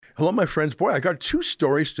Hello, my friends. Boy, I got two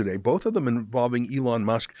stories today, both of them involving Elon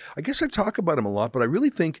Musk. I guess I talk about him a lot, but I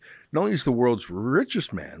really think not only is the world's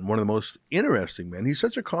richest man, one of the most interesting men, he's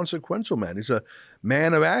such a consequential man. He's a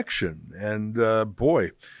man of action. And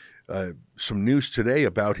some news today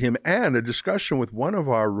about him and a discussion with one of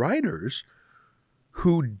our writers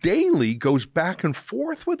who daily goes back and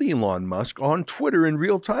forth with Elon Musk on Twitter in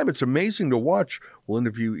real time. It's amazing to watch. We'll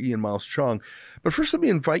interview Ian Miles Chong. But first, let me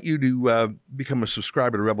invite you to become a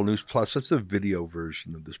subscriber to Rebel News Plus. That's the video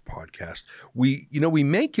version of this podcast. We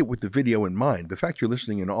make it with the video in mind. The fact you're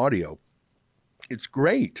listening in audio, it's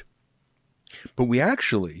great. But we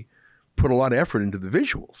actually put a lot of effort into the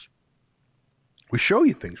visuals. We show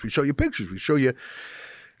you things. We show you pictures. We show you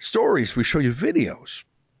stories. We show you videos.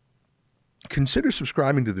 Consider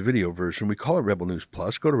subscribing to the video version. We call it Rebel News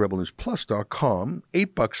Plus. Go to rebelnewsplus.com.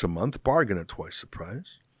 $8 a month, bargain at twice the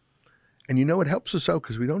price. And it helps us out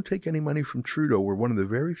because we don't take any money from Trudeau. We're one of the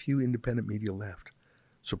very few independent media left.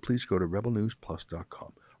 So please go to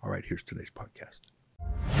rebelnewsplus.com. All right, here's today's podcast.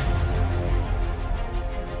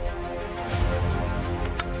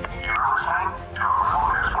 You're listening to a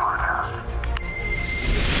Rebel News podcast.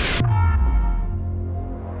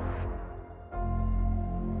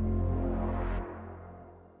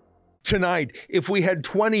 Tonight, if we had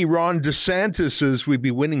 20 Ron DeSantis's, we'd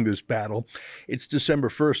be winning this battle. It's December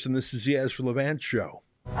 1st, and this is the Ezra Levant Show.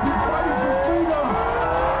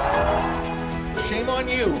 Shame on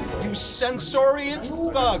you, you censorious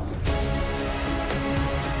thug.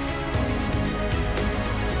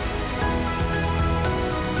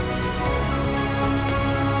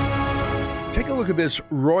 Take a look at this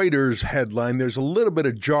Reuters headline. There's a little bit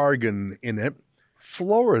of jargon in it.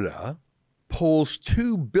 Florida pulls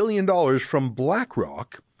 $2 billion from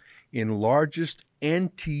BlackRock in largest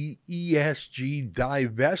anti-ESG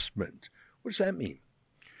divestment. What does that mean?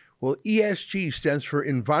 Well, ESG stands for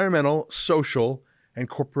environmental, social, and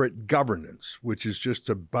corporate governance, which is just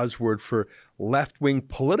a buzzword for left-wing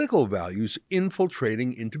political values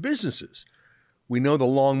infiltrating into businesses. We know the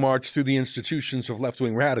long march through the institutions of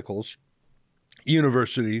left-wing radicals,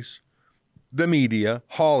 universities, the media,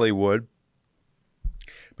 Hollywood.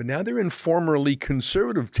 But now they're in formerly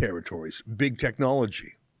conservative territories, big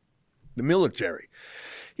technology, the military,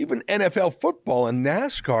 even NFL football and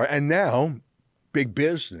NASCAR, and now big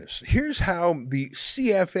business. Here's how the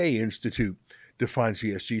CFA Institute defines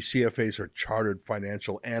ESG. CFAs are chartered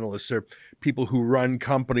financial analysts. They're people who run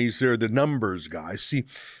companies. They're the numbers guys. See,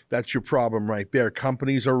 that's your problem right there.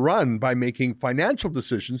 Companies are run by making financial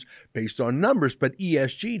decisions based on numbers, but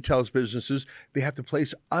ESG tells businesses they have to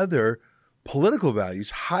place other political values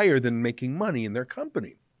higher than making money in their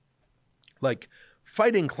company. Like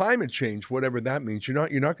fighting climate change, whatever that means. You're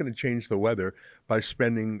not going to change the weather by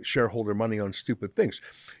spending shareholder money on stupid things.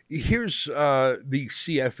 Here's the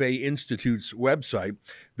CFA Institute's website.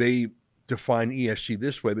 They define ESG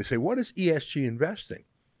this way. They say, what is ESG investing?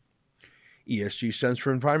 ESG stands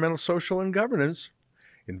for environmental, social, and governance.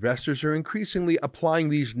 Investors are increasingly applying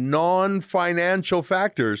these non-financial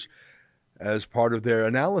factors as part of their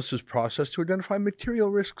analysis process to identify material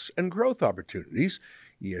risks and growth opportunities.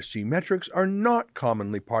 ESG metrics are not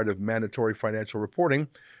commonly part of mandatory financial reporting,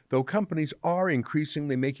 though companies are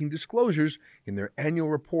increasingly making disclosures in their annual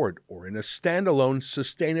report or in a standalone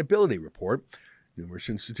sustainability report. Numerous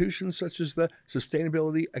institutions such as the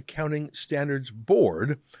Sustainability Accounting Standards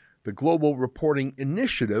Board, the Global Reporting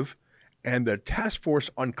Initiative, and the Task Force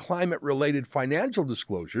on Climate-Related Financial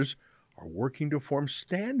Disclosures are working to form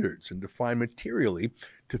standards and define materially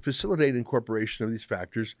to facilitate incorporation of these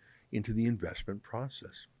factors into the investment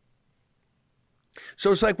process.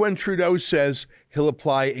 So it's like when Trudeau says he'll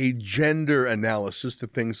apply a gender analysis to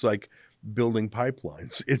things like building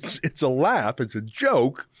pipelines. It's a laugh, it's a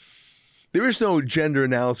joke. There is no gender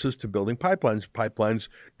analysis to building pipelines. Pipelines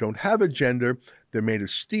don't have a gender, they're made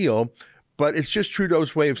of steel. But it's just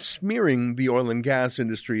Trudeau's way of smearing the oil and gas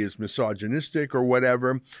industry as misogynistic or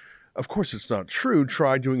whatever. Of course, it's not true.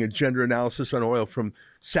 Try doing a gender analysis on oil from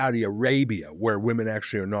Saudi Arabia, where women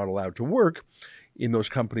actually are not allowed to work in those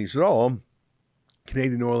companies at all.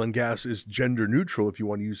 Canadian oil and gas is gender neutral, if you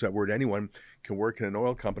want to use that word. Anyone can work in an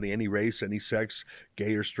oil company, any race, any sex,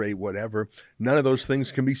 gay or straight, whatever. None of those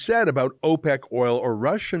things can be said about OPEC oil or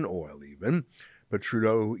Russian oil even. But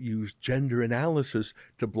Trudeau used gender analysis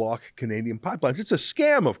to block Canadian pipelines. It's a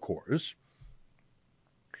scam, of course.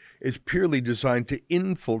 It's purely designed to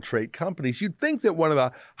infiltrate companies. You'd think that one of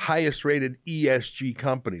the highest rated ESG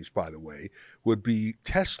companies, by the way, would be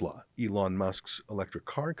Tesla, Elon Musk's electric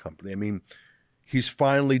car company. I mean, he's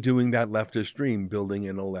finally doing that leftist dream, building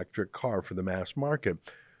an electric car for the mass market.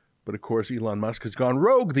 But of course, Elon Musk has gone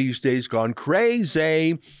rogue these days, gone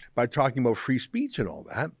crazy by talking about free speech and all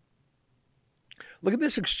that. Look at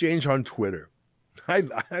this exchange on Twitter.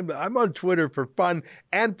 I'm on Twitter for fun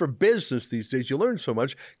and for business these days. You learn so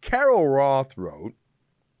much. Carol Roth wrote,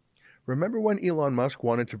 remember when Elon Musk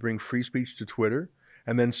wanted to bring free speech to Twitter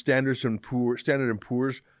and then Standard &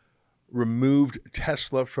 Poor's removed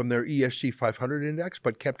Tesla from their ESG 500 index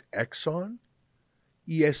but kept Exxon?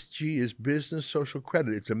 ESG is business social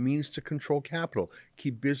credit. It's a means to control capital,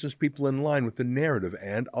 keep business people in line with the narrative,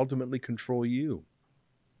 and ultimately control you.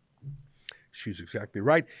 She's exactly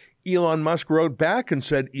right. Elon Musk wrote back and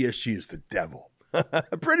said ESG is the devil.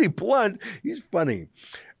 Pretty blunt. He's funny.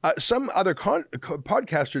 Some other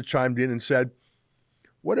podcaster chimed in and said,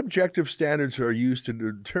 what objective standards are used to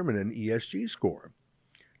determine an ESG score?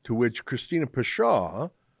 To which Christina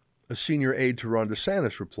Pashaw, a senior aide to Ron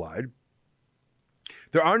DeSantis, replied,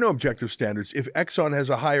 there are no objective standards. If Exxon has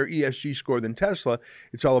a higher ESG score than Tesla,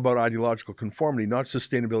 it's all about ideological conformity, not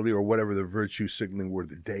sustainability or whatever the virtue signaling word of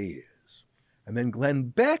the day is. And then Glenn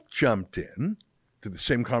Beck jumped in to the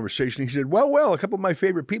same conversation. He said, well, a couple of my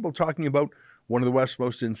favorite people talking about one of the West's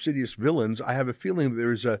most insidious villains. I have a feeling that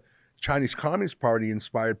there's a Chinese Communist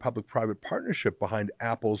Party-inspired public-private partnership behind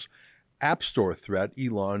Apple's App Store threat.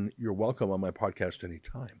 Elon, you're welcome on my podcast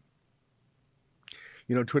anytime.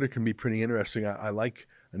 You know, Twitter can be pretty interesting. I like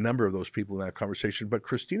a number of those people in that conversation, but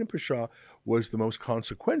Christina Pashaw was the most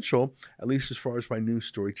consequential, at least as far as my news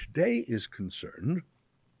story today is concerned.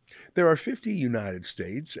 There are 50 United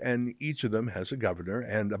States, and each of them has a governor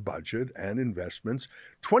and a budget and investments.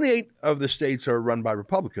 28 of the states are run by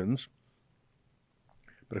Republicans.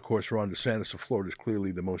 But of course, Ron DeSantis of Florida is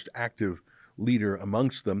clearly the most active leader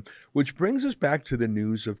amongst them, which brings us back to the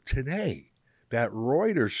news of today. That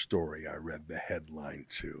Reuters story I read the headline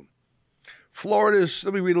to.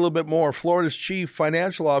 Let me read a little bit more. Florida's chief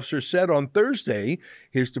financial officer said on Thursday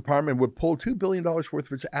his department would pull $2 billion worth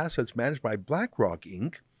of its assets managed by BlackRock,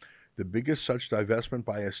 Inc., the biggest such divestment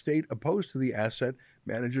by a state opposed to the asset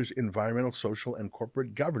manager's environmental, social, and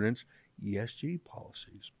corporate governance, ESG,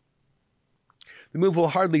 policies. The move will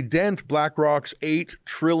hardly dent BlackRock's $8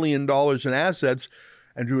 trillion in assets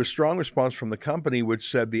and drew a strong response from the company, which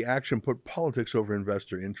said the action put politics over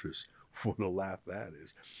investor interests. What a laugh that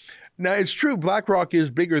is. Now, it's true, BlackRock is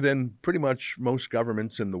bigger than pretty much most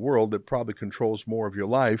governments in the world. It probably controls more of your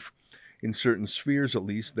life, in certain spheres at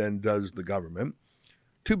least, than does the government.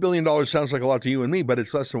 $2 billion sounds like a lot to you and me, but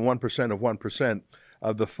it's less than 1% of 1%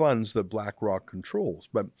 of the funds that BlackRock controls.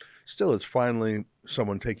 But still, it's finally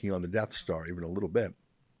someone taking on the Death Star, even a little bit.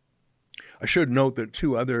 I should note that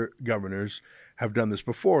two other governors have done this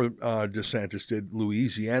before. DeSantis did.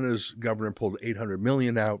 Louisiana's governor pulled $800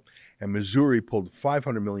 million out, and Missouri pulled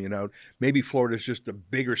 $500 million out. Maybe Florida's just a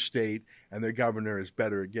bigger state, and their governor is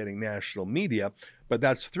better at getting national media. But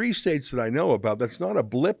that's three states that I know about. That's not a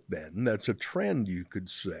blip, then. That's a trend, you could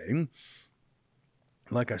say.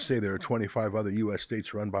 Like I say, there are 25 other U.S.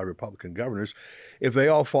 states run by Republican governors. If they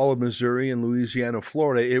all followed Missouri and Louisiana,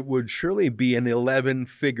 Florida, it would surely be an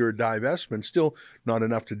 11-figure divestment. Still not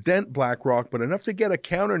enough to dent BlackRock, but enough to get a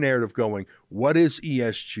counter-narrative going. What is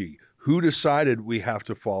ESG? Who decided we have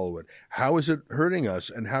to follow it? How is it hurting us,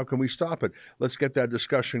 and how can we stop it? Let's get that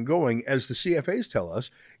discussion going. As the CFAs tell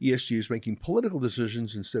us, ESG is making political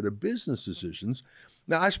decisions instead of business decisions.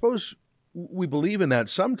 Now, I suppose we believe in that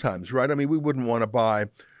sometimes, right? I mean, we wouldn't want to buy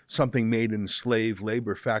something made in slave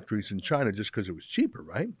labor factories in China just because it was cheaper,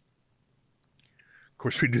 right? Of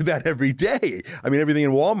course, we do that every day. I mean, everything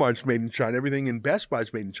in Walmart's made in China. Everything in Best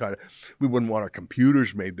Buy's made in China. We wouldn't want our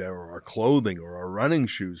computers made there, or our clothing, or our running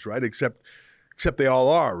shoes, right? Except they all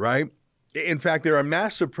are, right? In fact, there are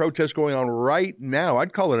massive protests going on right now.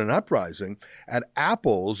 I'd call it an uprising at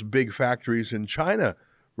Apple's big factories in China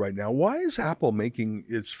right now. Why is Apple making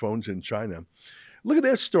its phones in China? Look at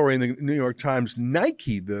this story in the New York Times.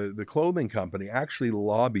 Nike, the clothing company, actually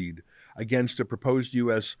lobbied against a proposed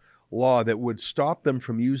U.S. law that would stop them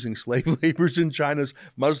from using slave laborers in China's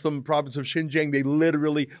Muslim province of Xinjiang. They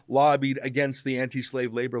literally lobbied against the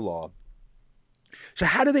anti-slave labor law. So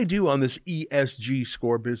how do they do on this ESG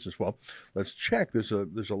score business? Well, let's check. There's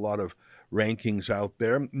a lot of rankings out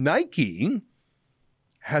there. Nike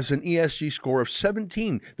has an ESG score of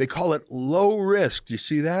 17. They call it low risk. Do you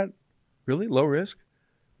see that? Really? Low risk?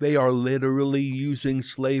 They are literally using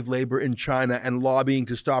slave labor in China and lobbying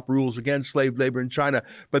to stop rules against slave labor in China.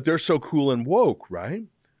 But they're so cool and woke, right?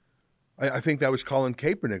 I think that was Colin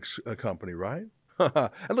Kaepernick's company, right?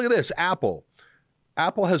 And look at this, Apple.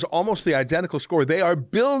 Apple has almost the identical score. They are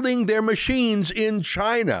building their machines in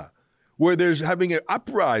China, where there's having an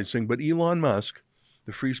uprising. But Elon Musk,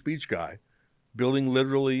 the free speech guy, building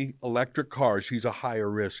literally electric cars. He's a higher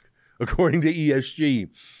risk, according to ESG.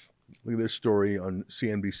 Look at this story on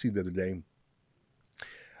CNBC the other day.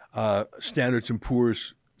 Standards &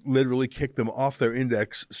 Poor's literally kicked them off their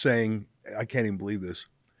index, saying, I can't even believe this,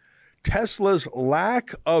 Tesla's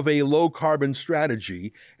lack of a low-carbon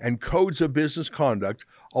strategy and codes of business conduct,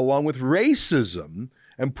 along with racism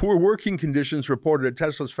and poor working conditions reported at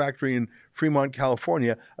Tesla's factory in Fremont,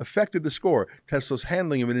 California, affected the score. Tesla's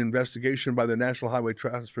handling of an investigation by the National Highway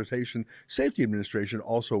Transportation Safety Administration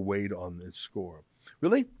also weighed on this score.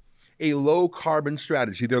 Really? A low-carbon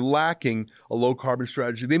strategy. They're lacking a low-carbon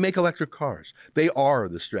strategy. They make electric cars. They are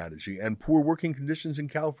the strategy. And poor working conditions in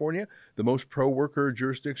California, the most pro-worker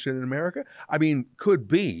jurisdiction in America, I mean, could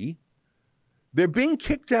be. They're being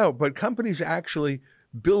kicked out, but companies actually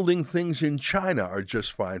building things in China are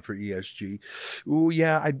just fine for ESG. Ooh,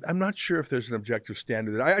 yeah, I'm not sure if there's an objective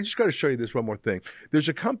standard. I just got to show you this one more thing. There's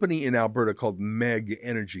a company in Alberta called MEG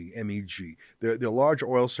Energy, MEG. They're a large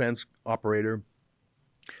oil sands operator.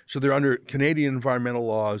 So they're under Canadian environmental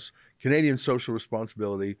laws, Canadian social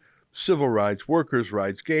responsibility, civil rights, workers'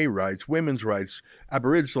 rights, gay rights, women's rights,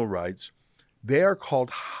 Aboriginal rights. They are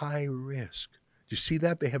called high risk. Do you see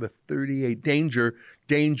that? They have a 38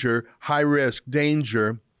 danger, high risk,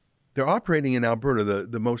 danger. They're operating in Alberta,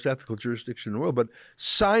 the most ethical jurisdiction in the world. But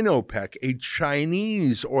Sinopec, a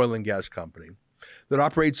Chinese oil and gas company that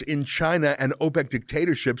operates in China and OPEC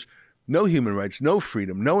dictatorships, no human rights, no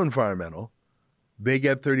freedom, no environmental. They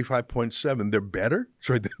get 35.7. They're better?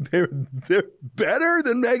 Sorry, they're better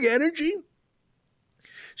than MEG Energy?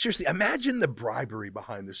 Seriously, imagine the bribery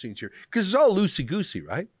behind the scenes here. Because it's all loosey-goosey,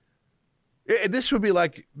 right? This would be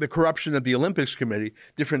like the corruption at the Olympics Committee,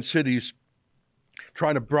 different cities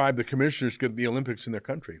trying to bribe the commissioners to get the Olympics in their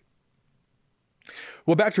country.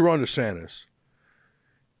 Well, back to Ron DeSantis.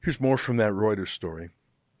 Here's more from that Reuters story.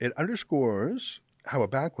 It underscores how a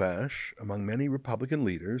backlash among many Republican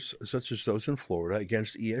leaders, such as those in Florida,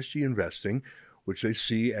 against ESG investing, which they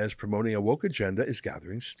see as promoting a woke agenda, is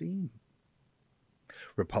gathering steam.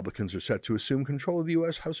 Republicans are set to assume control of the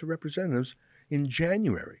U.S. House of Representatives in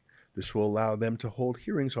January. This will allow them to hold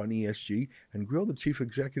hearings on ESG and grill the chief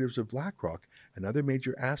executives of BlackRock and other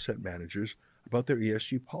major asset managers about their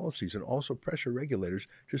ESG policies, and also pressure regulators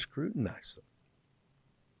to scrutinize them.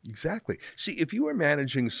 Exactly. See, if you are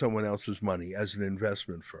managing someone else's money as an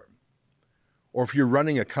investment firm, or if you're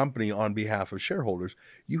running a company on behalf of shareholders,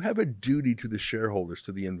 you have a duty to the shareholders,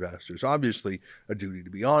 to the investors. Obviously, a duty to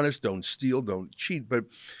be honest, don't steal, don't cheat, but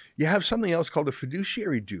you have something else called a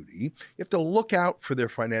fiduciary duty. You have to look out for their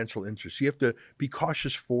financial interests. You have to be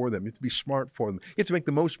cautious for them. You have to be smart for them. You have to make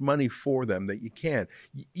the most money for them that you can.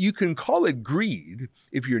 You can call it greed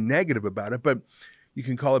if you're negative about it, but you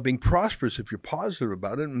can call it being prosperous if you're positive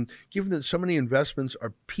about it. And given that so many investments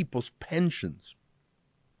are people's pensions,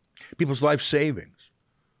 people's life savings,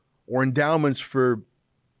 or endowments for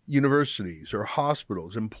universities or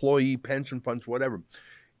hospitals, employee pension funds, whatever,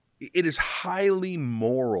 it is highly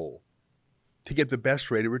moral to get the best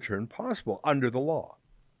rate of return possible under the law.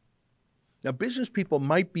 Now, business people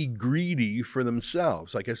might be greedy for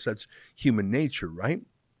themselves. I guess that's human nature, right?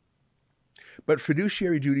 But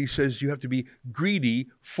fiduciary duty says you have to be greedy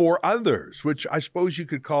for others, which I suppose you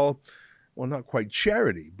could call, well, not quite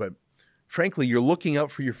charity, but frankly, you're looking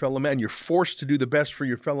out for your fellow man. You're forced to do the best for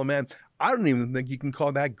your fellow man. I don't even think you can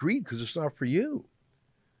call that greed because it's not for you.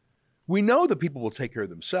 We know that people will take care of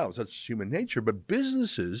themselves. That's human nature. But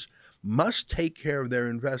businesses must take care of their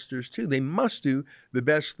investors too. They must do the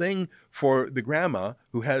best thing for the grandma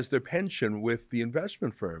who has their pension with the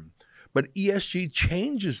investment firm. But ESG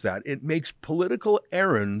changes that. It makes political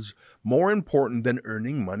errands more important than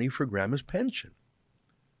earning money for grandma's pension.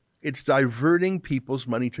 It's diverting people's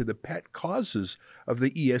money to the pet causes of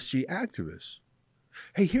the ESG activists.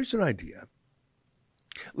 Hey, here's an idea.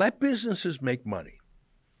 Let businesses make money,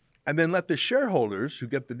 and then let the shareholders who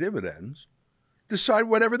get the dividends decide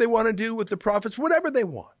whatever they want to do with the profits, whatever they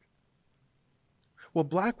want. Well,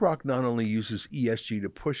 BlackRock not only uses ESG to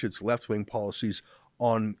push its left-wing policies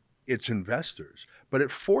on its investors, but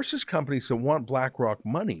it forces companies that want BlackRock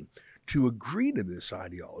money to agree to this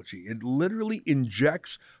ideology. It literally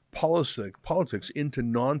injects politics into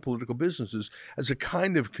non-political businesses as a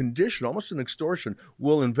kind of condition, almost an extortion.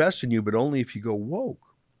 We'll invest in you, but only if you go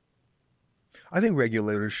woke. I think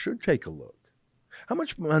regulators should take a look. How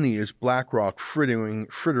much money is BlackRock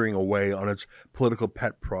frittering away on its political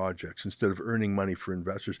pet projects instead of earning money for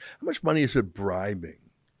investors? How much money is it bribing?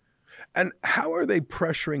 And how are they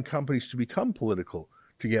pressuring companies to become political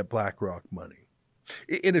to get BlackRock money?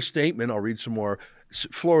 In a statement, I'll read some more,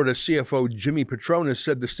 Florida CFO Jimmy Patronis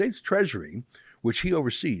said the state's treasury, which he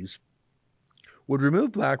oversees, would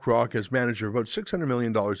remove BlackRock as manager of about $600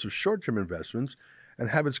 million of short-term investments and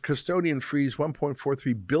have its custodian freeze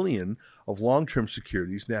 $1.43 billion of long-term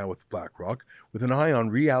securities now with BlackRock, with an eye on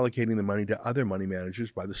reallocating the money to other money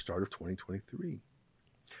managers by the start of 2023.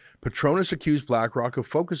 Petronas accused BlackRock of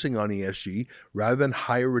focusing on ESG rather than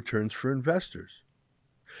higher returns for investors.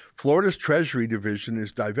 Florida's Treasury Division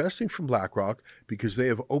is divesting from BlackRock because they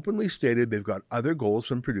have openly stated they've got other goals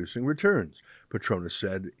than producing returns, Petronas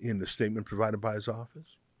said in the statement provided by his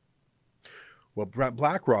office. Well,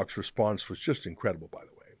 BlackRock's response was just incredible, by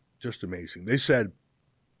the way, just amazing. They said,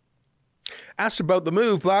 asked about the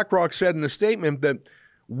move, BlackRock said in a statement that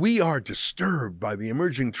we are disturbed by the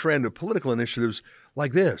emerging trend of political initiatives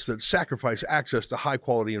like this that sacrifice access to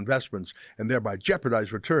high-quality investments and thereby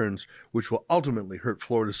jeopardize returns, which will ultimately hurt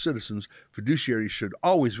Florida's citizens. Fiduciaries should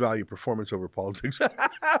always value performance over politics.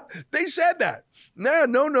 They said that. No.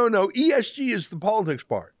 ESG is the politics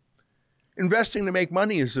part. Investing to make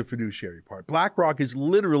money is the fiduciary part. BlackRock is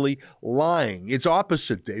literally lying. It's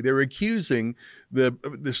opposite day. They're accusing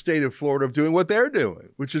the state of Florida of doing what they're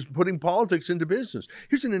doing, which is putting politics into business.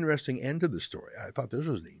 Here's an interesting end to the story. I thought this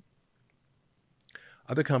was neat.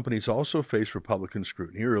 Other companies also face Republican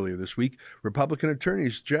scrutiny. Earlier this week, Republican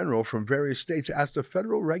attorneys general from various states asked a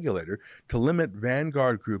federal regulator to limit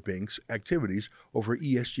Vanguard Group Inc.'s activities over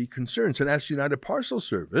ESG concerns and asked United Parcel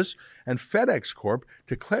Service and FedEx Corp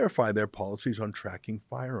to clarify their policies on tracking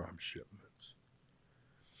firearm shipments.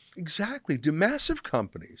 Exactly. Do massive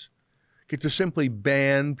companies get to simply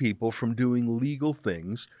ban people from doing legal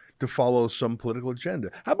things to follow some political agenda?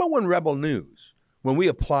 How about when Rebel News, when we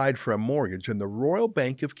applied for a mortgage and the Royal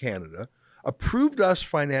Bank of Canada approved us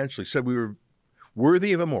financially, said we were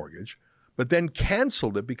worthy of a mortgage, but then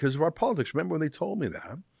canceled it because of our politics? Remember when they told me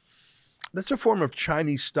that? That's a form of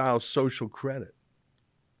Chinese-style social credit.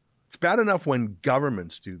 It's bad enough when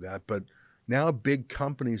governments do that, but now big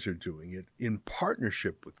companies are doing it in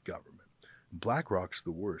partnership with government. BlackRock's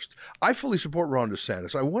the worst. I fully support Ron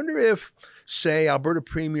DeSantis. I wonder if, say, Alberta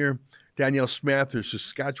Premier Danielle Smith or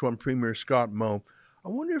Saskatchewan Premier Scott Moe, I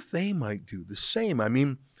wonder if they might do the same. I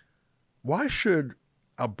mean, why should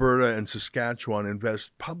Alberta and Saskatchewan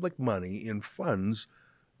invest public money in funds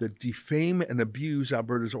that defame and abuse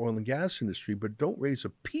Alberta's oil and gas industry, but don't raise a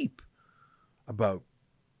peep about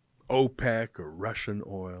OPEC or Russian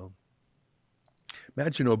oil?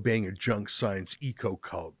 Imagine obeying a junk science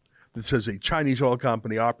eco-cult that says a Chinese oil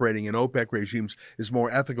company operating in OPEC regimes is more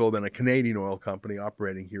ethical than a Canadian oil company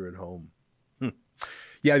operating here at home.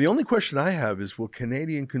 Yeah, the only question I have is, will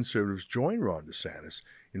Canadian Conservatives join Ron DeSantis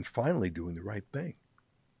in finally doing the right thing?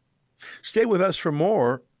 Stay with us for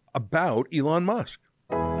more about Elon Musk.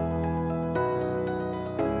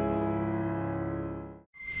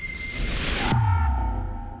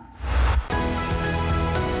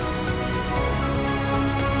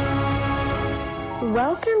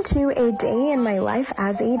 Welcome to a day in my life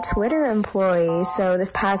as a Twitter employee. So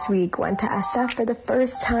this past week, went to SF for the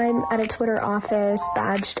first time at a Twitter office,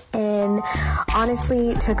 badged in.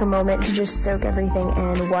 Honestly, took a moment to just soak everything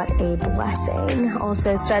in. What a blessing.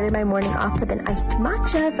 Also started my morning off with an iced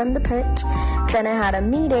matcha from the perch. Then I had a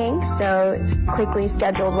meeting, so quickly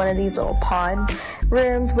scheduled one of these little pod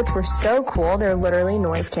rooms, which were so cool. They're literally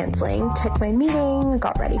noise canceling. Took my meeting,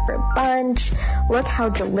 got ready for lunch. Look how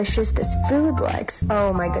delicious this food looks.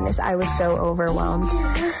 Oh my goodness, I was so overwhelmed.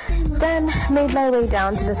 Then made my way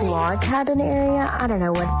down to this log cabin area. I don't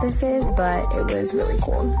know what this is, but it was really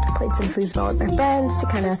cool. Played some foosball with my friends to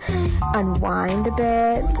kind of unwind a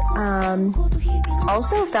bit.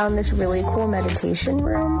 Also found this really cool meditation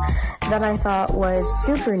room that I thought was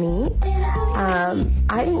super neat.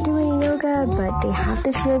 I didn't do any yoga, but they have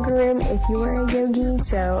this yoga room if you are a yogi,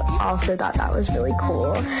 so also thought that was really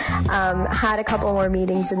cool. Had a couple more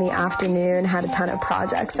meetings in the afternoon, had a ton of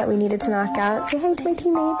projects that we needed to knock out. Say hey to my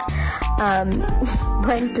teammates.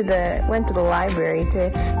 Went to the library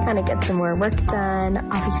to kind of get some more work done.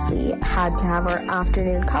 Obviously had to have our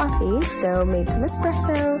afternoon coffee, so made some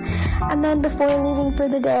espresso. And then before leaving for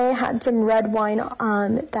the day, had some red wine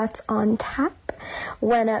that's on tap.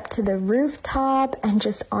 Went up to the rooftop and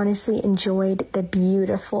just honestly enjoyed the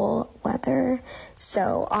beautiful weather.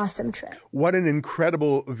 So awesome trip. What an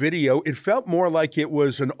incredible video. It felt more like it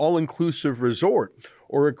was an all-inclusive resort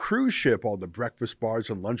or a cruise ship. All the breakfast bars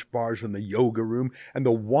and lunch bars and the yoga room and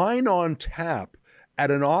the wine on tap at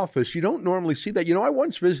an office. You don't normally see that. You know, I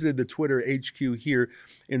once visited the Twitter HQ here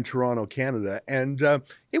in Toronto, Canada, and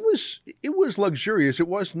it was luxurious. It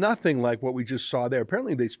was nothing like what we just saw there.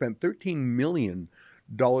 Apparently, they spent $13 million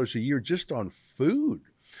a year just on food.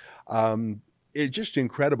 It's just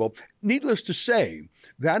incredible. Needless to say,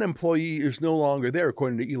 that employee is no longer there,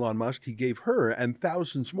 according to Elon Musk. He gave her and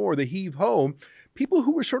thousands more the heave-ho, people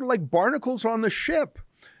who were sort of like barnacles on the ship.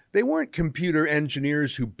 They weren't computer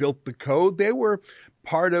engineers who built the code. They were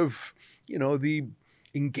part of, the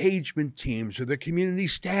engagement teams or the community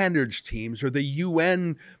standards teams or the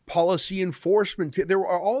UN policy enforcement. There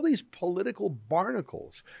are all these political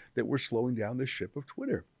barnacles that were slowing down the ship of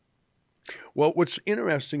Twitter. Well, what's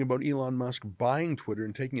interesting about Elon Musk buying Twitter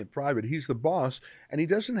and taking it private, he's the boss, and he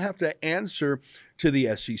doesn't have to answer to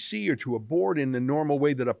the SEC or to a board in the normal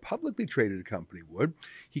way that a publicly traded company would.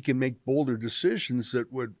 He can make bolder decisions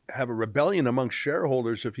that would have a rebellion amongst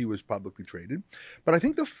shareholders if he was publicly traded. But I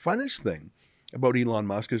think the funnest thing about Elon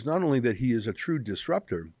Musk is not only that he is a true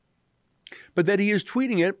disruptor, but that he is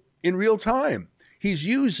tweeting it in real time. He's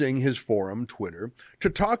using his forum, Twitter, to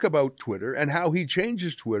talk about Twitter and how he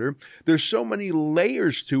changes Twitter. There's so many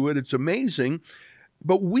layers to it. It's amazing.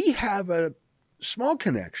 But we have a small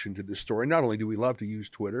connection to this story. Not only do we love to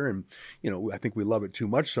use Twitter, and, I think we love it too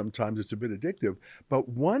much sometimes. It's a bit addictive. But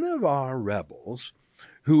one of our rebels,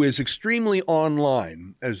 who is extremely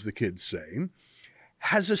online, as the kids say,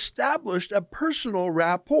 has established a personal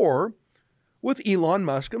rapport with Elon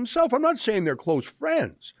Musk himself. I'm not saying they're close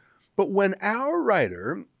friends. But when our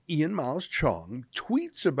writer, Ian Miles Chong,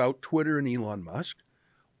 tweets about Twitter and Elon Musk,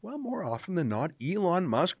 well, more often than not, Elon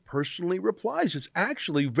Musk personally replies. It's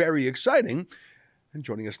actually very exciting. And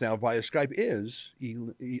joining us now via Skype is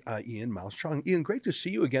Ian Miles Chong. Ian, great to see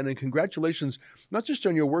you again, and congratulations, not just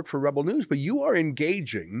on your work for Rebel News, but you are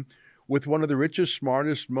engaging with one of the richest,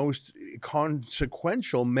 smartest, most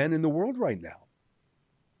consequential men in the world right now.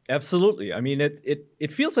 Absolutely. I mean,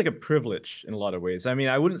 it feels like a privilege in a lot of ways. I mean,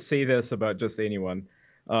 I wouldn't say this about just anyone.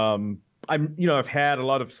 I've had a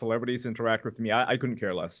lot of celebrities interact with me. I couldn't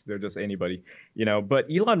care less. They're just anybody, But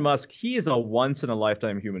Elon Musk, he is a once in a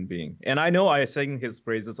lifetime human being. And I know I sing his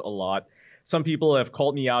praises a lot. Some people have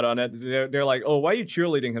called me out on it. They're like, oh, why are you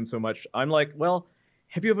cheerleading him so much? I'm like, well,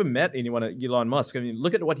 have you ever met anyone at Elon Musk? I mean,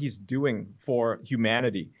 look at what he's doing for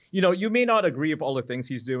humanity. You may not agree with all the things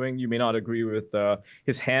he's doing. You may not agree with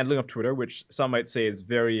his handling of Twitter, which some might say is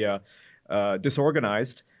very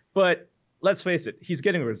disorganized. But let's face it, he's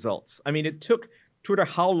getting results. I mean, it took Twitter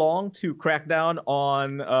how long to crack down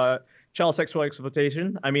on child sexual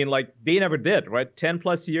exploitation? I mean, they never did, right? 10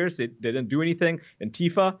 plus years, they didn't do anything.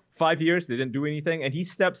 Antifa, 5 years, they didn't do anything. And he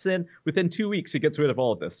steps in within 2 weeks, he gets rid of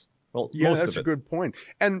all of this. Well, yeah, that's a good point.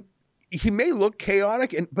 And he may look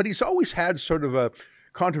chaotic, but he's always had sort of a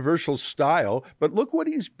controversial style. But look what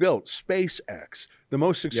he's built. SpaceX, the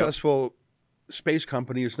most successful space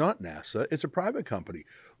company, is not NASA. It's a private company.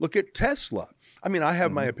 Look at Tesla. I mean, I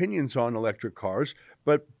have my opinions on electric cars,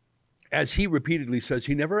 but as he repeatedly says,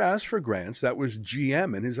 he never asked for grants. That was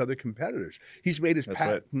GM and his other competitors. He's made his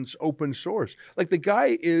patents open source. The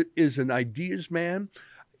guy is an ideas man.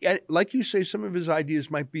 Like you say, some of his ideas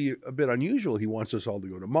might be a bit unusual. He wants us all to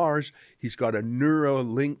go to Mars. He's got a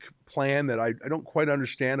Neuralink plan that I don't quite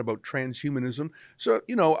understand about transhumanism. So,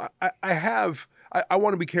 I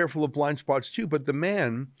want to be careful of blind spots too, but the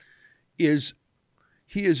man he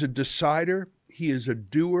is a decider. He is a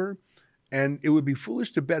doer, and it would be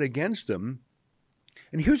foolish to bet against him.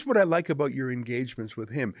 And here's what I like about your engagements with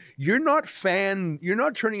him. You're not turning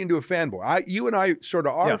into a fanboy. You and I sort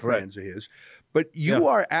of are fans of his, but you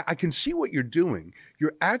are, I can see what you're doing.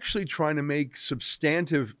 You're actually trying to make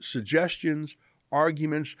substantive suggestions,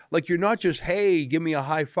 arguments. You're not just, hey, give me a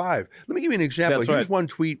high five. Let me give you an example. Here's one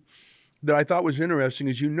tweet that I thought was interesting.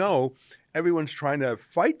 As you know, everyone's trying to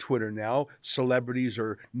fight Twitter now. Celebrities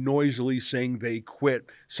are noisily saying they quit.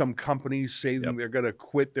 Some companies say they're going to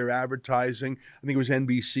quit their advertising. I think it was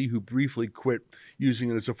NBC who briefly quit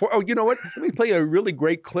using it as a forum. Oh, you know what? Let me play a really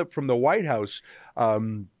great clip from the White House.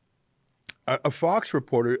 A Fox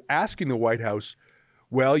reporter asking the White House,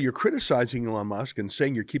 well, you're criticizing Elon Musk and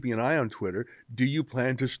saying you're keeping an eye on Twitter. Do you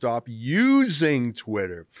plan to stop using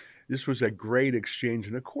Twitter? This was a great exchange,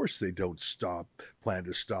 and of course they don't plan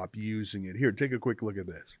to stop using it. Here, take a quick look at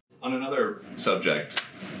this. On another subject,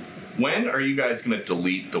 when are you guys going to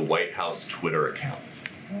delete the White House Twitter account?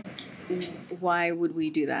 Why would we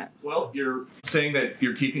do that? Well, you're saying that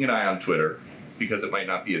you're keeping an eye on Twitter because it might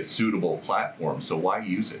not be a suitable platform, so why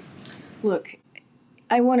use it? Look,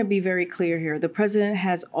 I want to be very clear here. The president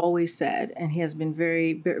has always said, and he has been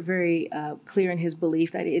very clear in his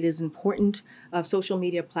belief that it is important of social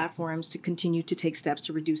media platforms to continue to take steps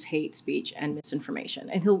to reduce hate speech and misinformation.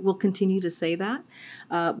 And will continue to say that.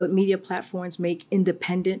 But media platforms make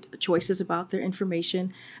independent choices about their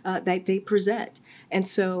information that they present. And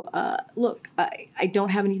so, look, I don't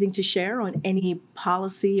have anything to share on any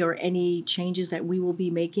policy or any changes that we will be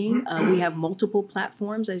making. We have multiple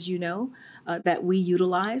platforms, as you know, that we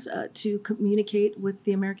utilize to communicate with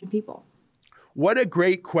the American people. What a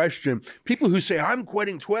great question. People who say, I'm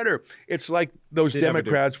quitting Twitter. It's like those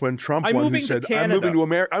Democrats when Trump won who said, I'm moving to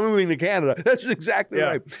America. I'm moving to Canada. That's exactly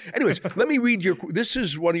right. Anyways, let me read this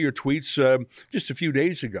is one of your tweets just a few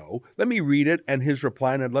days ago. Let me read it and his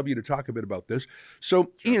reply, and I'd love you to talk a bit about this.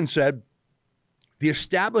 So Ian said, the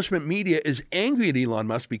establishment media is angry at Elon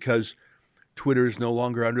Musk because Twitter is no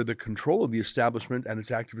longer under the control of the establishment and its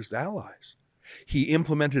activist allies. He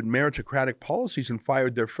implemented meritocratic policies and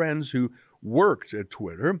fired their friends who worked at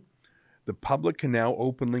Twitter. The public can now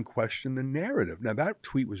openly question the narrative. Now, that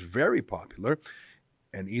tweet was very popular,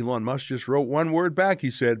 and Elon Musk just wrote one word back.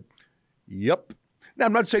 He said, yep. Now,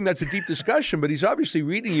 I'm not saying that's a deep discussion, but he's obviously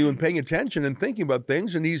reading you and paying attention and thinking about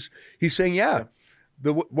things, and he's saying,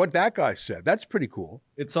 what that guy said. That's pretty cool.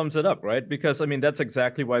 It sums it up, right? Because, I mean, that's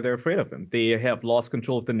exactly why they're afraid of him. They have lost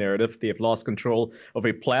control of the narrative. They have lost control of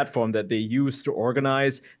a platform that they use to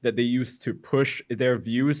organize, that they use to push their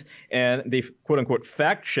views, and they, quote unquote,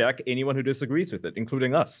 fact check anyone who disagrees with it,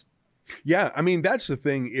 including us. Yeah, I mean, that's the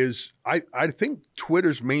thing is I think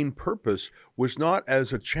Twitter's main purpose was not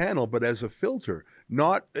as a channel, but as a filter.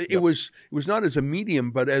 It was not as a medium,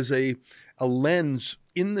 but as a lens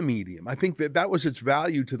in the medium. I think that was its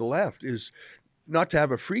value to the left, is not to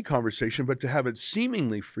have a free conversation, but to have it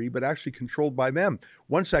seemingly free, but actually controlled by them.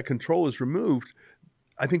 Once that control is removed,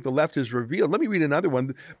 I think the left is revealed. Let me read another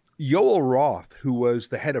one. Yoel Roth, who was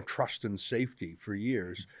the head of trust and safety for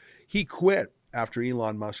years, he quit after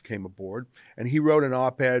Elon Musk came aboard, and he wrote an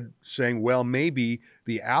op-ed saying, well, maybe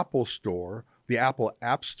the Apple Store, the Apple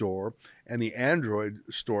App Store, and the Android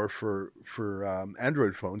Store for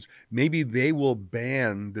Android phones, maybe they will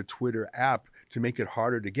ban the Twitter app to make it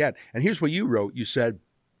harder to get. And here's what you wrote. You said,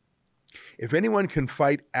 if anyone can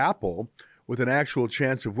fight Apple with an actual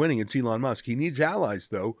chance of winning, it's Elon Musk. He needs allies,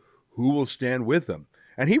 though, who will stand with him.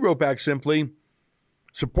 And he wrote back simply,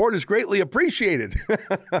 support is greatly appreciated.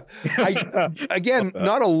 Again,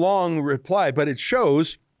 not a long reply, but it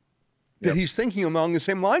shows that he's thinking along the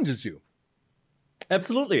same lines as you.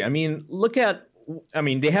 Absolutely. I mean,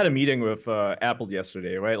 they had a meeting with Apple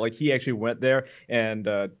yesterday, right? Like, he actually went there, and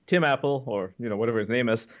Tim Apple, or, whatever his name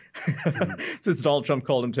is, since Donald Trump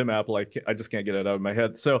called him Tim Apple, I just can't get it out of my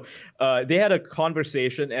head. So they had a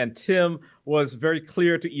conversation, and Tim was very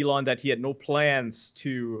clear to Elon that he had no plans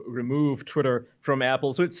to remove Twitter from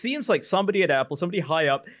Apple. So it seems like somebody at Apple, somebody high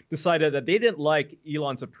up, decided that they didn't like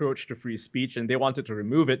Elon's approach to free speech and they wanted to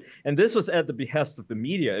remove it. And this was at the behest of the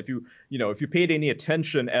media. If you paid any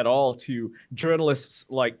attention at all to journalists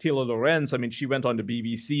like Taylor Lorenz, I mean, she went on the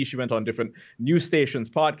BBC, she went on different news stations,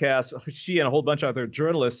 podcasts, she and a whole bunch of other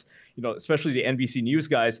journalists, especially the NBC News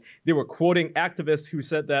guys, they were quoting activists who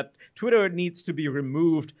said that Twitter needs to be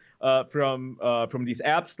removed from these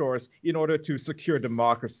app stores in order to secure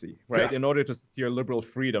democracy, right? Yeah. In order to secure liberal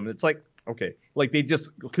freedom. It's like, okay, like they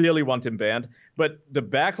just clearly want him banned. But the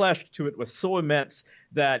backlash to it was so immense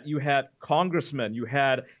that you had congressmen, you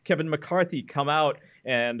had Kevin McCarthy come out,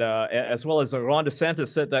 and as well as Ron DeSantis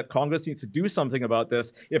said that Congress needs to do something about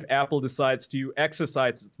this if Apple decides to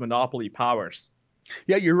exercise its monopoly powers.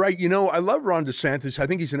 Yeah, you're right. I love Ron DeSantis. I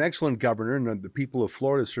think he's an excellent governor, and the people of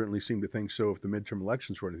Florida certainly seem to think so if the midterm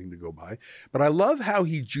elections were anything to go by. But I love how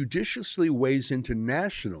he judiciously weighs into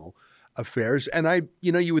national affairs. And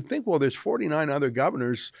you would think, well, there's 49 other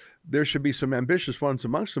governors. There should be some ambitious ones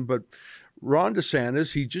amongst them. But Ron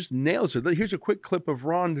DeSantis, he just nails it. Here's a quick clip of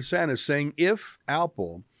Ron DeSantis saying, if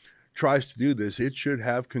Apple tries to do this, it should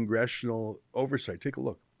have congressional oversight. Take a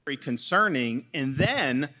look. Very concerning. And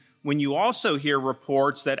then when you also hear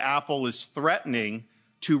reports that Apple is threatening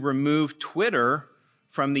to remove Twitter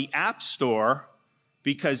from the App Store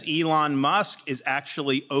because Elon Musk is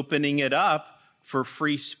actually opening it up for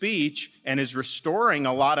free speech and is restoring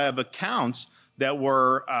a lot of accounts that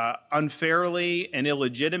were unfairly and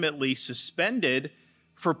illegitimately suspended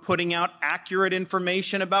for putting out accurate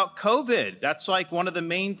information about COVID. That's like one of the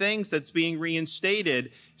main things that's being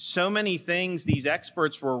reinstated. So many things these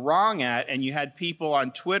experts were wrong at, and you had people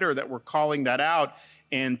on Twitter that were calling that out.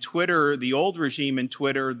 And Twitter, the old regime in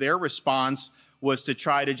Twitter, their response was to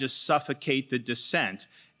try to just suffocate the dissent.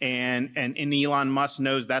 And Elon Musk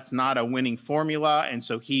knows that's not a winning formula, and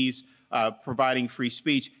so he's providing free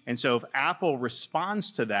speech. And so if Apple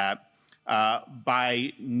responds to that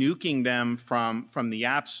by nuking them from the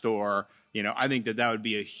App Store, I think that would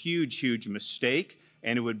be a huge, huge mistake.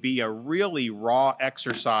 And it would be a really raw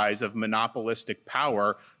exercise of monopolistic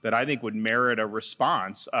power that I think would merit a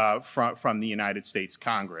response from the United States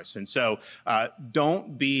Congress. And so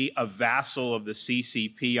don't be a vassal of the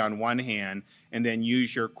CCP on one hand and then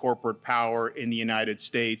use your corporate power in the United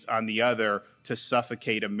States on the other to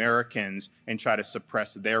suffocate Americans and try to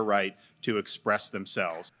suppress their right to express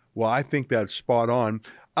themselves. Well, I think that's spot on.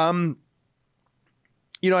 I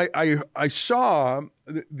saw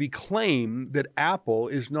the claim that Apple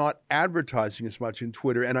is not advertising as much in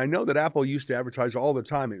Twitter. And I know that Apple used to advertise all the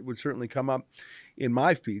time. It would certainly come up in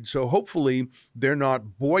my feed. So hopefully they're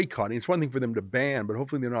not boycotting. It's one thing for them to ban, but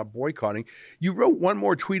hopefully they're not boycotting. You wrote one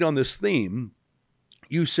more tweet on this theme.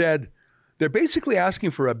 You said they're basically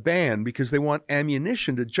asking for a ban because they want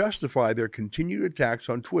ammunition to justify their continued attacks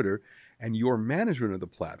on Twitter and your management of the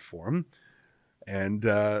platform. And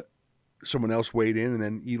someone else weighed in, and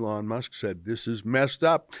then Elon Musk said, this is messed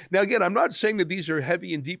up. Now, again, I'm not saying that these are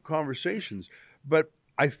heavy and deep conversations, but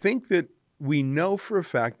I think that we know for a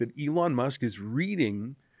fact that Elon Musk is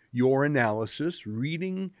reading your analysis,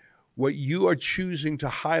 reading what you are choosing to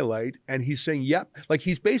highlight, and he's saying, yep, like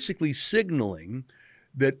he's basically signaling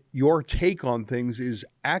that your take on things is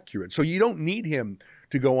accurate. So you don't need him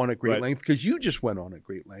to go on at great length because you just went on at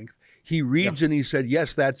great length. He reads and he said,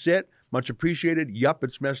 yes, that's it. Much appreciated. Yup,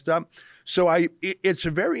 it's messed up. So it's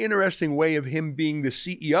a very interesting way of him being the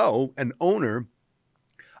CEO and owner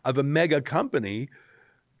of a mega company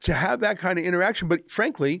to have that kind of interaction. But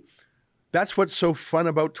frankly, that's what's so fun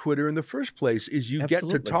about Twitter in the first place is you get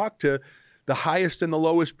to talk to the highest and the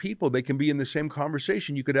lowest people. They can be in the same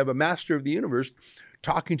conversation. You could have a master of the universe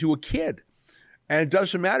talking to a kid. And it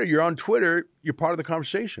doesn't matter. You're on Twitter. You're part of the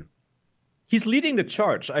conversation. He's leading the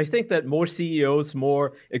charge. I think that more CEOs,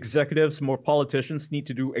 more executives, more politicians need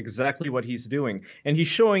to do exactly what he's doing. And he's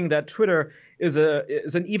showing that Twitter is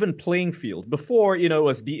an even playing field. Before, it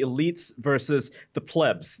was the elites versus the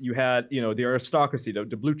plebs. You had, the aristocracy,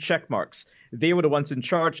 the blue check marks. They were the ones in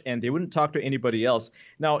charge, and they wouldn't talk to anybody else.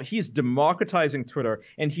 Now he's democratizing Twitter,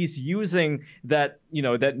 and he's using that,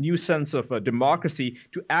 that new sense of democracy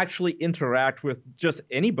to actually interact with just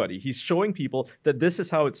anybody. He's showing people that this is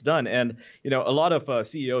how it's done. And, a lot of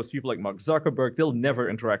CEOs, people like Mark Zuckerberg, they'll never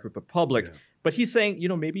interact with the public. Yeah. But he's saying,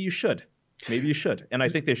 maybe you should. Maybe you should. And I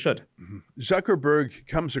think they should. Zuckerberg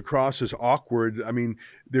comes across as awkward. I mean,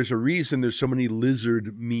 there's a reason there's so many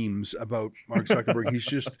lizard memes about Mark Zuckerberg. He's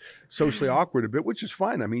just socially awkward a bit, which is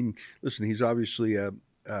fine. I mean, listen, he's obviously a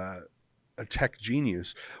tech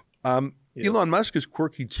genius. Yes. Elon Musk is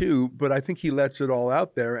quirky too, but I think he lets it all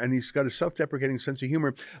out there, and he's got a self-deprecating sense of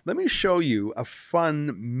humor. Let me show you a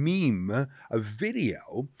fun meme, a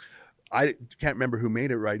video. I can't remember who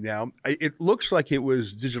made it right now. It looks like it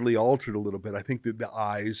was digitally altered a little bit. I think that the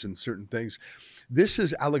eyes and certain things. This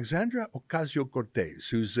is Alexandra Ocasio-Cortez,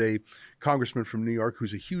 who's a congressman from New York,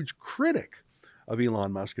 who's a huge critic of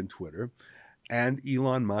Elon Musk and Twitter. And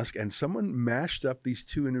Elon Musk, and someone mashed up these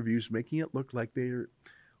two interviews, making it look like they're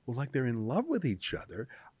in love with each other.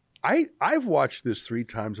 I've watched this 3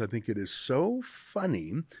 times. I think it is so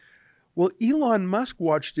funny. Well, Elon Musk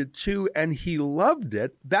watched it too, and he loved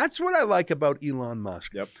it. That's what I like about Elon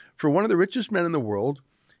Musk. Yep. For one of the richest men in the world,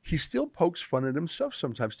 he still pokes fun at himself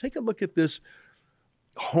sometimes. Take a look at this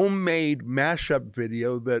homemade mashup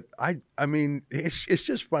video that I mean, it's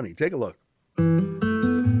just funny. Take a look.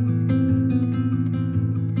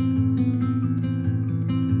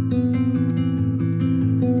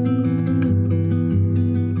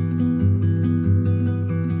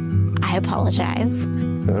 I apologize.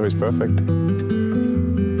 No, he's perfect.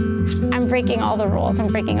 I'm breaking all the rules.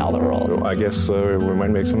 Well, I guess we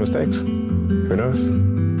might make some mistakes. Who knows?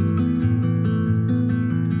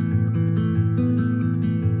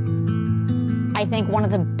 I think one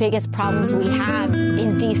of the biggest problems we have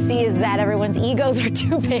in DC is that everyone's egos are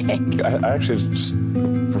too big. I actually just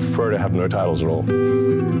prefer to have no titles at all.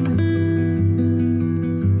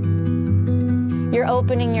 You're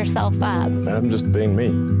opening yourself up. I'm just being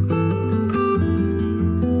me.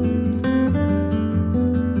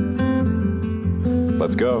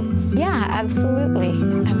 Let's go. Yeah, absolutely.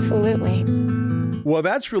 Well,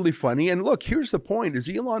 that's really funny. And look, here's the point, is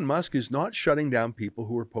Elon Musk is not shutting down people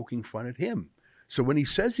who are poking fun at him. So when he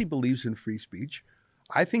says he believes in free speech,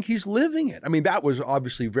 I think he's living it. I mean, that was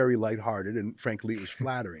obviously very lighthearted, and frankly, it was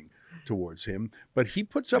flattering towards him. But he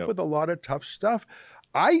puts up with a lot of tough stuff.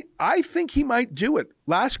 I think he might do it.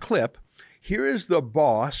 Last clip. Here is the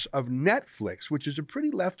boss of Netflix, which is a pretty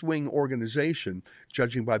left-wing organization,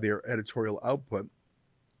 judging by their editorial output.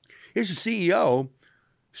 Here's the CEO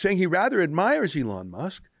saying he rather admires Elon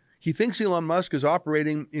Musk. He thinks Elon Musk is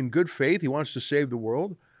operating in good faith. He wants to save the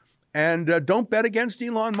world. And don't bet against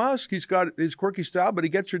Elon Musk. He's got his quirky style, but he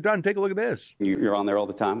gets her done. Take a look at this. You're on there all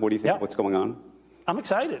the time. What do you think? What's going on? I'm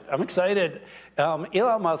excited.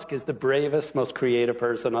 Elon Musk is the bravest, most creative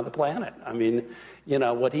person on the planet. I mean,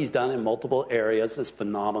 what he's done in multiple areas is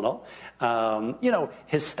phenomenal.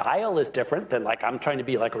 His style is different than I'm trying to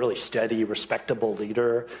be a really steady, respectable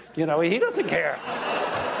leader. He doesn't care.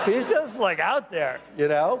 He's just out there,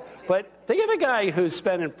 But think of a guy who's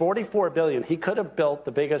spending $44 billion. He could have built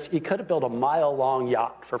a mile-long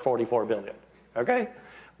yacht for $44 billion, okay?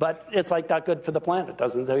 But it's not good for the planet,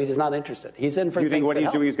 so he's not interested. He's in for. Do you think what he's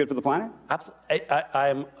doing is good for the planet? Absolutely.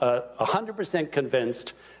 I'm 100%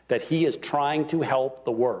 convinced that he is trying to help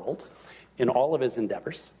the world in all of his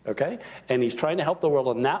endeavors, okay? And he's trying to help the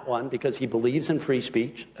world in that one because he believes in free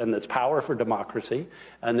speech and there's power for democracy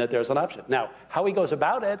and that there's an option. Now, how he goes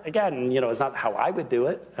about it, again, is not how I would do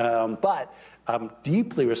it, but I'm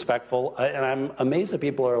deeply respectful, and I'm amazed that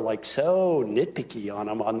people are so nitpicky on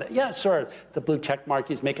him. Yeah, sure, the blue check mark,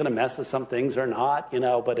 he's making a mess of some things or not,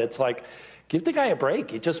 but it's give the guy a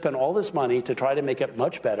break. He just spent all this money to try to make it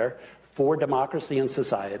much better for democracy and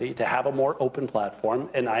society, to have a more open platform,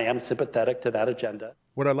 and I am sympathetic to that agenda.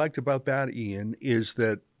 What I liked about that, Ian, is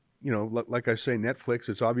that, like I say, Netflix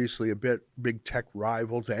is obviously a big tech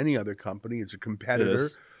rival to any other company. It's a competitor.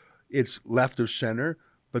 It's left of center.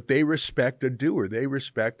 But they respect a doer. They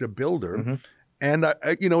respect a builder. Mm-hmm. And,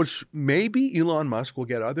 it's maybe Elon Musk will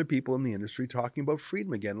get other people in the industry talking about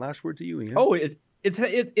freedom again. Last word to you, Ian. Oh,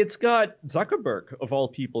 it's got Zuckerberg, of all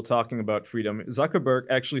people, talking about freedom. Zuckerberg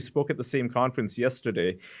actually spoke at the same conference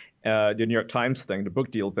yesterday, the New York Times thing, the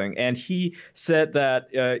book deal thing. And he said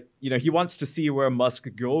that, he wants to see where Musk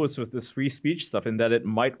goes with this free speech stuff and that it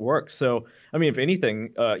might work. So, I mean, if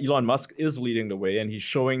anything, Elon Musk is leading the way and he's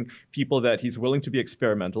showing people that he's willing to be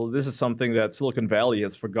experimental. This is something that Silicon Valley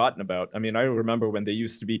has forgotten about. I mean, I remember when they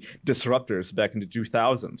used to be disruptors back in the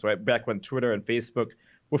 2000s, right? Back when Twitter and Facebook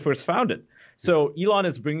were first founded. So Elon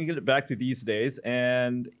is bringing it back to these days,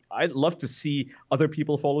 and I'd love to see other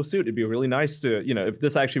people follow suit. It'd be really nice to, if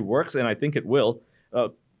this actually works, and I think it will,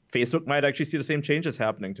 Facebook might actually see the same changes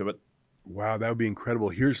happening to it. Wow, that would be incredible.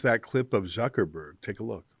 Here's that clip of Zuckerberg. Take a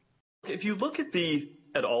look. If you look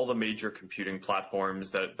at all the major computing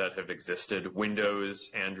platforms that have existed,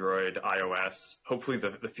 Windows, Android, iOS, hopefully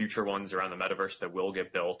the future ones around the metaverse that will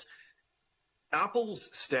get built, Apple's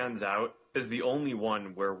stands out as the only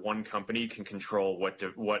one where one company can control what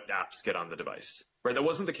apps get on the device. Right? That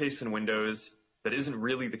wasn't the case in Windows. That isn't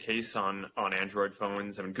really the case on Android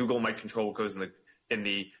phones. I mean, Google might control what goes in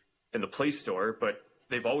the Play Store, but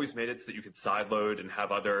they've always made it so that you could sideload and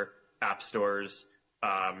have other app stores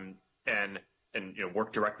and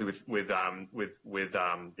work directly with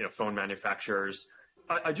phone manufacturers.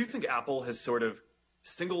 I do think Apple has sort of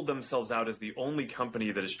singled themselves out as the only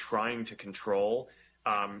company that is trying to control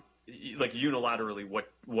unilaterally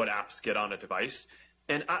what apps get on a device.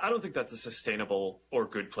 And I don't think that's a sustainable or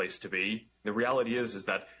good place to be. The reality is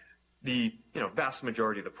that the vast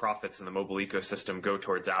majority of the profits in the mobile ecosystem go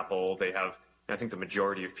towards Apple. They have, I think the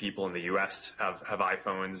majority of people in the US have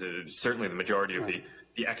iPhones. Certainly the majority of the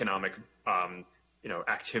economic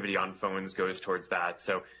activity on phones goes towards that.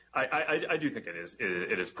 So I do think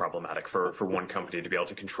it is problematic for one company to be able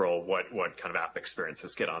to control what kind of app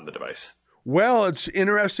experiences get on the device. Well, it's an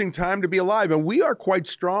interesting time to be alive, and we are quite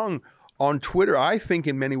strong on Twitter. I think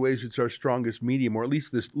in many ways it's our strongest medium, or at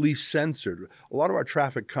least the least censored. A lot of our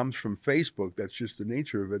traffic comes from Facebook. That's just the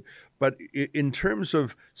nature of it. But in terms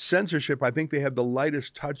of censorship, I think they have the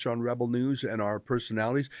lightest touch on Rebel News and our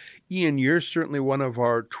personalities. Ian, you're certainly one of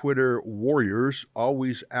our Twitter warriors,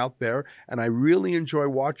 always out there. And I really enjoy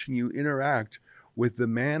watching you interact with the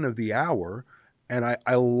man of the hour. And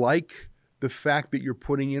I like the fact that you're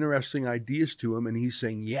putting interesting ideas to him and he's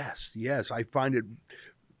saying, yes. I find it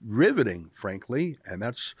riveting, frankly, and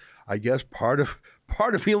that's, I guess, part of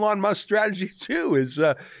Elon Musk's strategy too. Is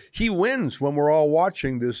he wins when we're all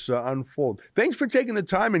watching this unfold. Thanks for taking the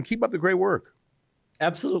time and keep up the great work.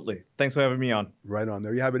 Absolutely. Thanks for having me on. Right on.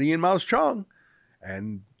 There you have it, Ian Miles Cheong,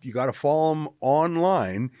 and you got to follow him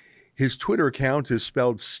online. His Twitter account is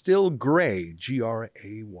spelled Still Gray, Gray.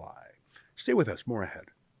 Stay with us. More ahead.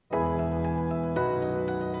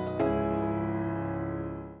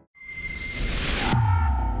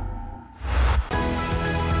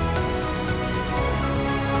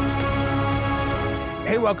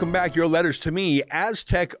 Hey, welcome back. Your letters to me.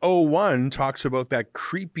 Aztec01 talks about that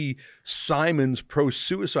creepy Simon's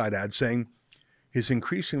pro-suicide ad saying his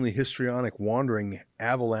increasingly histrionic wandering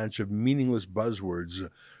avalanche of meaningless buzzwords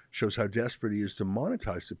shows how desperate he is to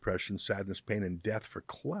monetize depression, sadness, pain, and death for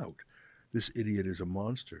clout. This idiot is a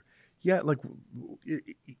monster. Yeah, like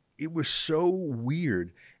it was so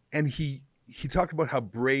weird. And he talked about how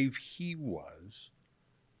brave he was,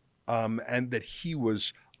 and that he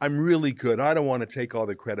was, I'm really good. I don't want to take all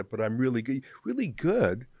the credit, but I'm really good.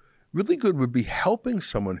 Really good would be helping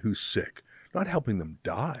someone who's sick, not helping them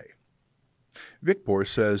die. Victor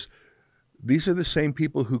says, these are the same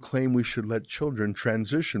people who claim we should let children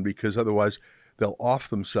transition because otherwise they'll off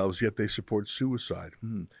themselves, yet they support suicide.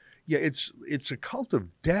 Yeah, it's a cult of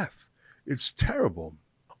death. It's terrible.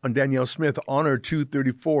 On Danielle Smith, Honor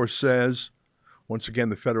 234 says, once again,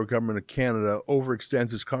 the federal government of Canada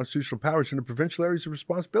overextends its constitutional powers into provincial areas of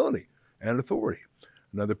responsibility and authority.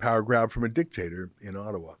 Another power grab from a dictator in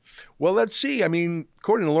Ottawa. Well, let's see. I mean,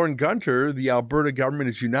 according to Lauren Gunter, the Alberta government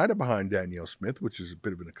is united behind Danielle Smith, which is a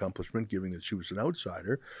bit of an accomplishment, given that she was an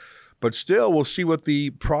outsider. But still, we'll see what the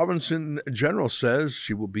province in general says.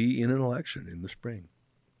 She will be in an election in the spring.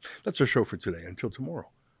 That's our show for today. Until tomorrow,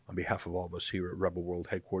 on behalf of all of us here at Rebel World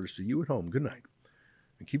Headquarters, to you at home, good night,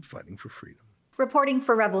 and keep fighting for freedom. Reporting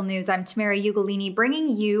for Rebel News, I'm Tamara Ugolini, bringing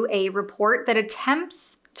you a report that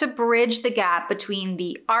attempts to bridge the gap between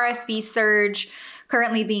the RSV surge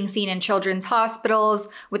currently being seen in children's hospitals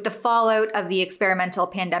with the fallout of the experimental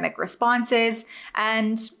pandemic responses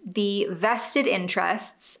and the vested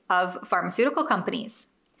interests of pharmaceutical companies.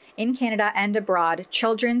 In Canada and abroad,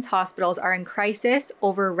 children's hospitals are in crisis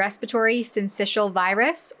over respiratory syncytial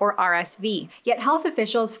virus, or RSV. Yet health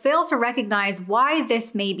officials fail to recognize why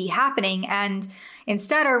this may be happening and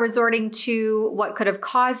instead are resorting to what could have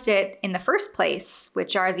caused it in the first place,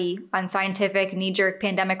 which are the unscientific knee-jerk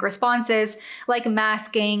pandemic responses like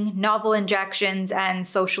masking, novel injections, and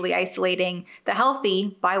socially isolating the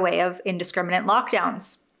healthy by way of indiscriminate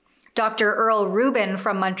lockdowns. Dr. Earl Rubin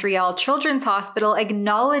from Montreal Children's Hospital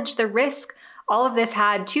acknowledged the risk all of this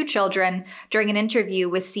had to children during an interview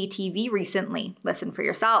with CTV recently. Listen for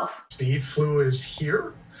yourself. The flu is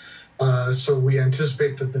here, so we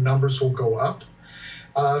anticipate that the numbers will go up.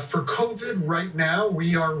 For COVID right now,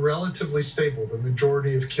 we are relatively stable. The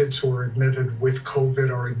majority of kids who are admitted with COVID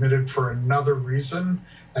are admitted for another reason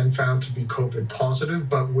and found to be COVID positive.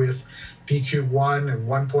 But with BQ1 and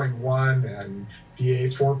 1.1 and BA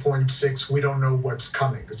 4.6, we don't know what's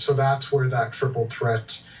coming. So that's where that triple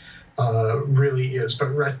threat really is.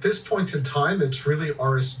 But at this point in time, it's really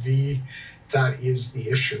RSV that is the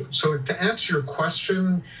issue. So to answer your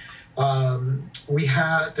question,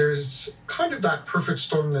 there's kind of that perfect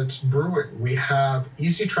storm that's brewing. We have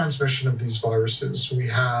easy transmission of these viruses. We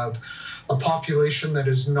have a population that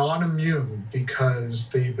is non-immune because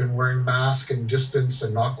they've been wearing masks and distance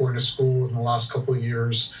and not going to school in the last couple of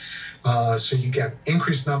years. So you get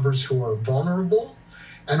increased numbers who are vulnerable.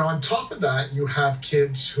 And on top of that, you have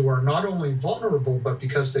kids who are not only vulnerable, but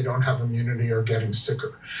because they don't have immunity are getting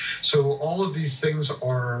sicker. So all of these things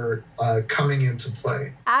are coming into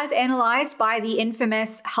play. As analyzed by the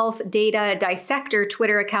infamous health data dissector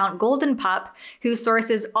Twitter account Golden Pup, who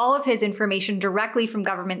sources all of his information directly from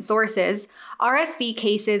government sources, RSV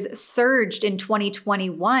cases surged in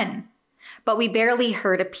 2021. But we barely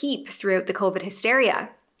heard a peep throughout the COVID hysteria.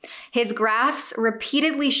 His graphs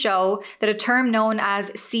repeatedly show that a term known as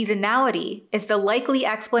seasonality is the likely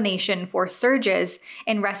explanation for surges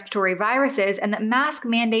in respiratory viruses and that mask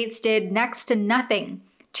mandates did next to nothing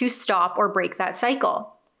to stop or break that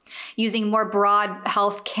cycle. Using more broad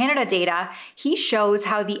Health Canada data, he shows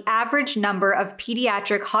how the average number of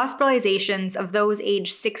pediatric hospitalizations of those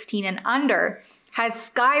aged 16 and under has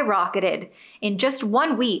skyrocketed in just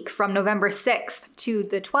 1 week from November 6th to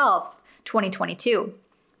the 12th, 2022.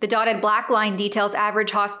 The dotted black line details average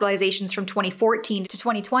hospitalizations from 2014 to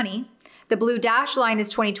 2020. The blue dashed line is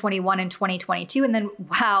 2021 and 2022. And then,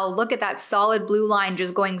 wow, look at that solid blue line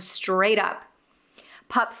just going straight up.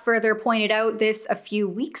 Pup further pointed out this a few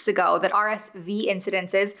weeks ago that RSV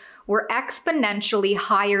incidences were exponentially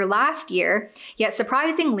higher last year, yet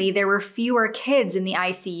surprisingly, there were fewer kids in the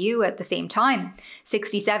ICU at the same time,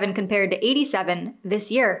 67 compared to 87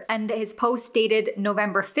 this year. And his post dated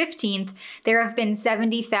November 15th, there have been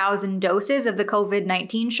 70,000 doses of the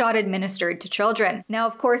COVID-19 shot administered to children. Now,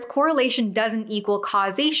 of course, correlation doesn't equal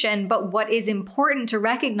causation, but what is important to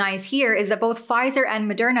recognize here is that both Pfizer and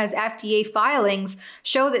Moderna's FDA filings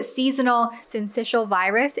show that seasonal syncytial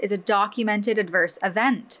virus is a documented adverse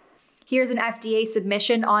event. Here's an FDA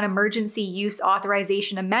submission on emergency use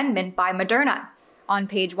authorization amendment by Moderna. On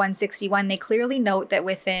page 161, they clearly note that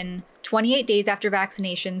within 28 days after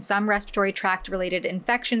vaccination, some respiratory tract-related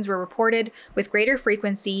infections were reported with greater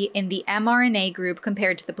frequency in the mRNA group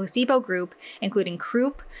compared to the placebo group, including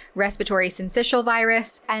croup, respiratory syncytial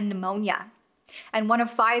virus, and pneumonia. And one of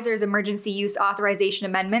Pfizer's emergency use authorization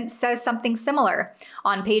amendments says something similar.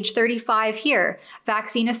 On page 35 here,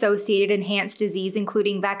 vaccine-associated enhanced disease,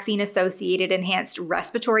 including vaccine-associated enhanced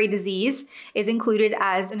respiratory disease, is included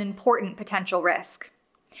as an important potential risk.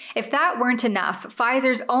 If that weren't enough,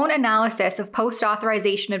 Pfizer's own analysis of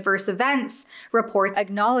post-authorization adverse events reports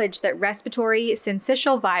acknowledge that respiratory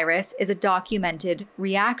syncytial virus is a documented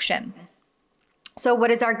reaction. So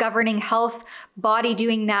what is our governing health body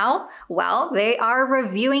doing now? Well, they are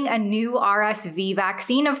reviewing a new RSV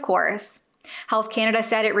vaccine, of course. Health Canada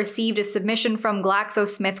said it received a submission from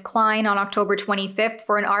GlaxoSmithKline on October 25th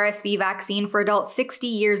for an RSV vaccine for adults 60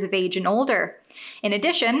 years of age and older. In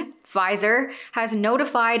addition, Pfizer has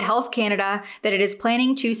notified Health Canada that it is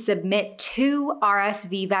planning to submit 2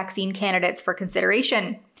 RSV vaccine candidates for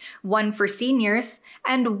consideration, one for seniors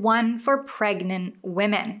and one for pregnant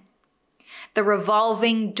women. The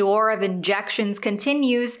revolving door of injections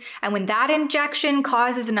continues, and when that injection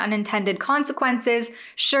causes an unintended consequences,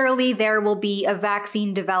 surely there will be a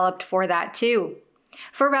vaccine developed for that too.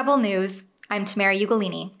 For Rebel News, I'm Tamara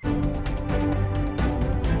Ugolini.